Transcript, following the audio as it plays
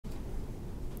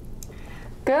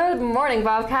Good morning,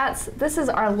 Bobcats. This is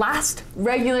our last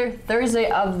regular Thursday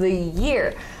of the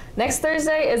year. Next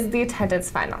Thursday is the attendance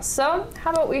final. So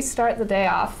how about we start the day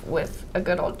off with a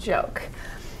good old joke?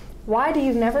 Why do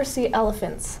you never see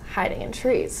elephants hiding in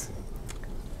trees?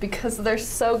 Because they're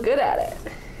so good at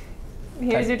it.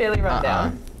 Here's your daily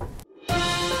rundown.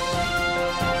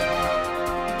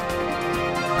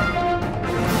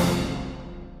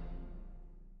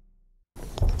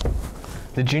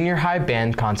 The junior high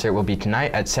band concert will be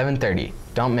tonight at 7:30.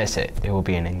 Don't miss it. It will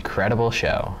be an incredible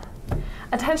show.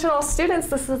 Attention all students,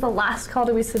 this is the last call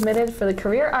to be submitted for the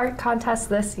Career Art Contest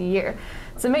this year.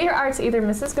 Submit your art to either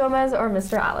Mrs. Gomez or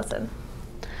Mr. Allison.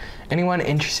 Anyone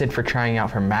interested for trying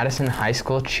out for Madison High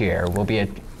School Cheer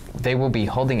they will be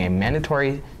holding a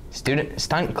mandatory student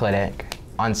stunt clinic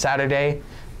on Saturday,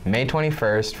 May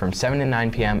 21st from 7 to 9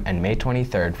 p.m. and May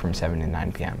 23rd from 7 to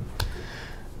 9 p.m.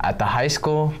 At the high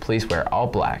school, please wear all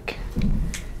black.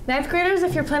 9th graders,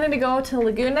 if you're planning to go to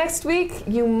Lagoon next week,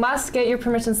 you must get your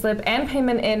permission slip and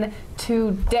payment in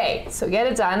today. So get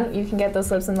it done. You can get those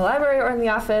slips in the library or in the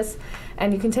office,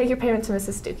 and you can take your payment to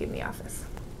Mrs. Stuckey in the office.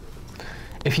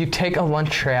 If you take a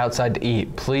lunch tray outside to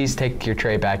eat, please take your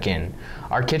tray back in.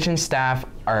 Our kitchen staff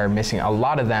are missing a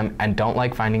lot of them and don't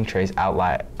like finding trays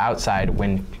outside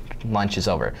when lunch is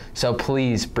over. So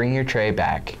please bring your tray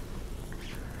back.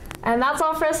 And that's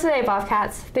all for us today,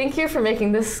 Bobcats. Thank you for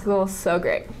making this school so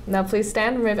great. Now please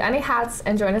stand, remove any hats,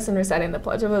 and join us in reciting the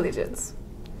Pledge of Allegiance.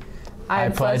 I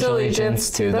pledge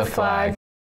allegiance to the flag